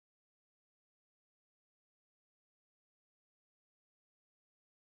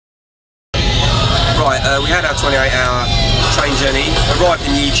We had our 28-hour train journey, arrived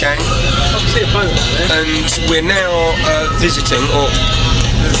in Yangtze, and we're now visiting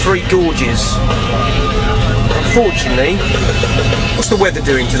the Three Gorges. Unfortunately, what's the weather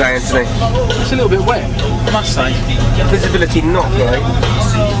doing today, Anthony? It's a little bit wet, I must say. Visibility not great.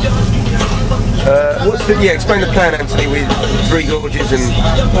 Explain the plan, Anthony, with Three Gorges and...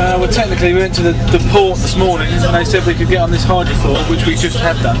 Well, technically we went to the port this morning and they said we could get on this hydro floor, which we just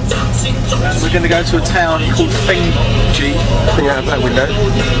have done. And we're going to go to a town called Yangtze. Thing out of that window.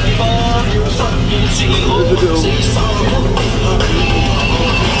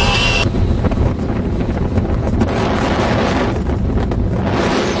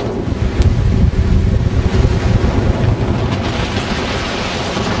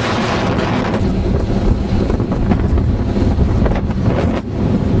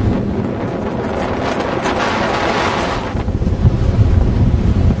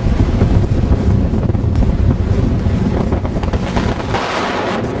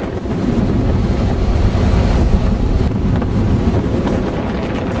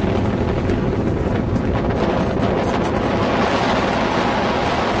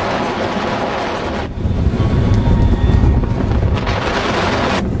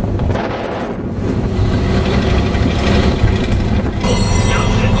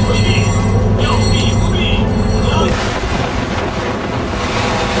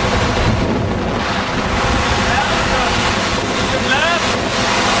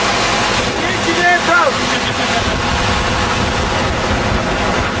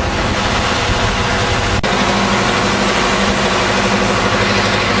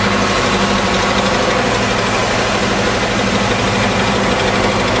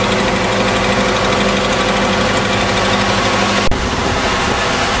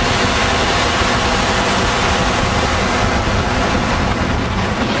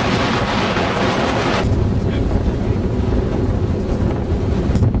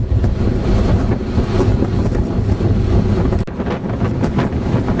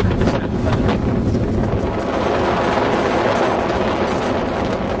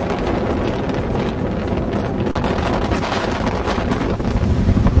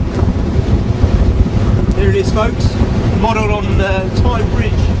 Folks, modelled on Time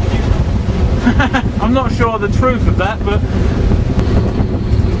Bridge. I'm not sure the truth of that, but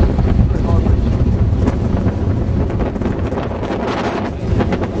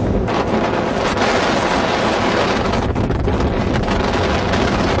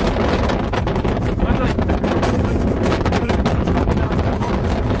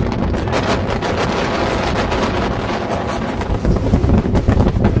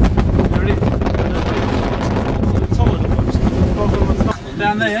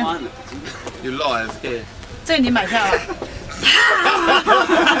down there. You're live here.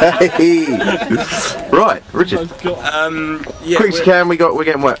 Right, Richard. Quick as you can, we're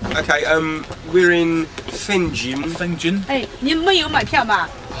getting wet. Okay, we're in Yangtze.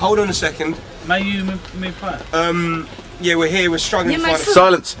 Hold on a second. Yeah, we're here. We're struggling to find.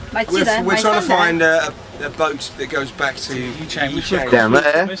 Silence. We're trying to find a boat that goes back to Yangtze. Down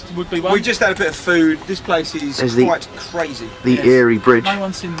there. We just had a bit of food. This place is quite crazy. The Erie Bridge. No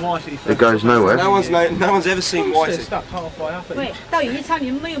one's seen Whitey. That goes nowhere. No one's ever seen Whitey. Stuck halfway up.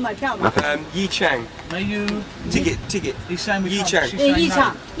 Yangtze. Ticket. He's saying we Yangtze.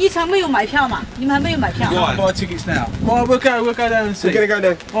 can't buy tickets now. Well, we'll go down and see. We're gonna go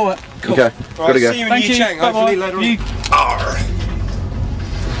there. All right, cool. Okay, gotta go. See you in Yangtze. Hopefully later on.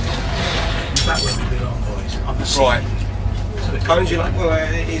 Right. Cones, you like? Well,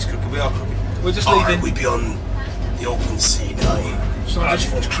 it is crooked. We are crooked. We're just leaving. We be on the open sea now.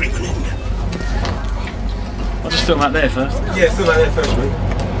 Ashford's creeping in. I'll just film out there first. Yeah, film out there first, mate.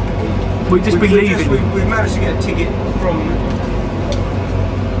 We've just been leaving. We've managed to get a ticket from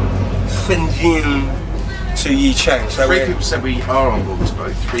Yangtze to Yangtze. So 3 people said we are on board this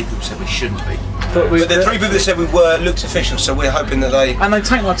boat, 3 people said we shouldn't be. But the 3 people that said we were looked official, so we're hoping that they... And they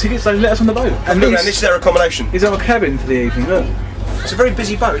take our tickets, they let us on the boat. And this is their accommodation. Is our cabin for the evening, look. It's a very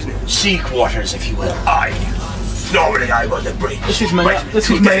busy boat, isn't it? Sea quarters, if you will. Normally I'm on the bridge. This is me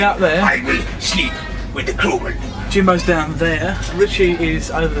up there. I will sleep with the crewmen. Jimbo's down there. Richie is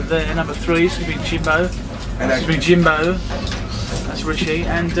over there, number 3. This has been Jimbo. And this has been Jimbo. That's Richie.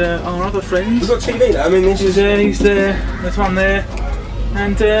 And our other friends. We've got TV now. I mean, this is... he's there. There's one there.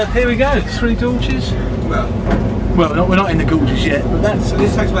 And here we go. Three Gorges. Well, we're not in the gorges yet, but that's... So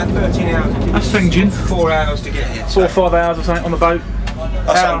this takes about 13 hours. That's Yangtze. 4 hours to get here. 4 or 5 hours or something on the boat.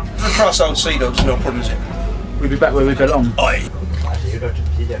 For us old sea dogs, no problem, is it? We'll be back where we belong. Right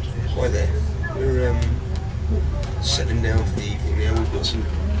there. We're settling down for the evening now. We've got some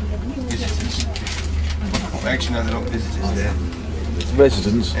visitors. Actually, no, they're not visitors. They're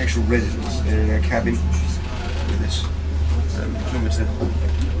Residents. actual residents. They're in their cabin with us. Do you want me to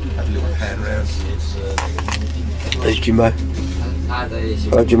have a little pan around? There's Jimbo.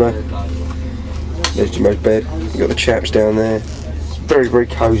 Hello, Jimbo. There's Jimbo's bed. You've got the chaps down there. It's very, very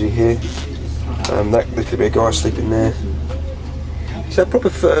cosy here. There could be a guy sleeping there. It's that proper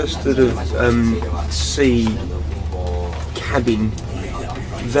first sort of sea cabin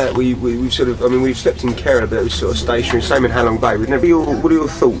that we've sort of, I mean, we've slept in Kerala, but it was sort of stationary, same in Halong Bay. What are your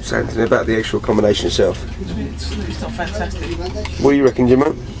thoughts, Anthony, about the actual accommodation itself? It's not fantastic. What do you reckon,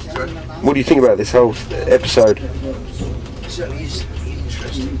 Jimbo? What do you think about this whole episode? It certainly is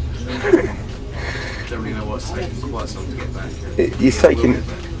interesting. Don't really know what's taking quite some to get back.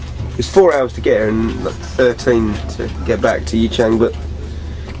 It's 4 hours to get here and like 13 to get back to Yichang, but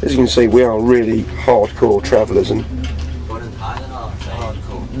as you can see, we are really hardcore travellers, and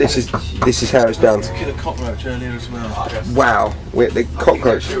this is how it's done. Killed a cockroach earlier as well. Wow, the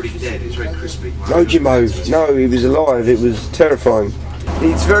cockroach. It's already dead, it's very crispy. No, Jimbo, no, he was alive. It was terrifying.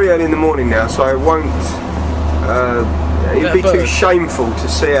 It's very early in the morning now, so I won't. It would be too shameful to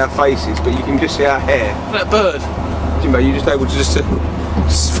see our faces, but you can just see our hair. That bird. Jimbo, you're just able to just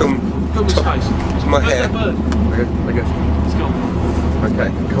film his face. My hair. That bird. Okay. It's gone. Okay,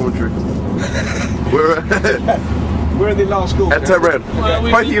 commentary. We're in the last gorge. And turn round.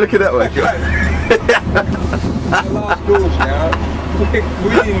 Why do you look at that way? The last gorge now.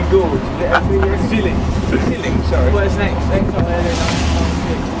 We're in gorge. We're filling, sorry. Where's next?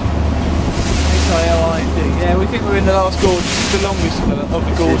 X-I-L-I-N-D. Yeah, we think we're in the last gorge. It's the longest of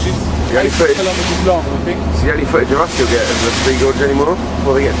the gorges. 8 kilometres long, I think. It's the only footage of us you'll get of the Three Gorges anymore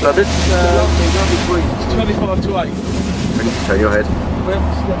before they get flooded. It's 25 to 8. And you can turn your head.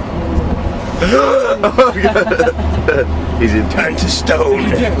 He's in turn to stone.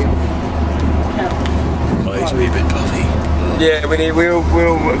 Oh, he's a wee bit puffy. Yeah,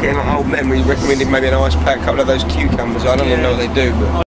 we'll get an old memory. Recommended maybe an ice pack, a couple of those cucumbers. I don't even know what they do, but.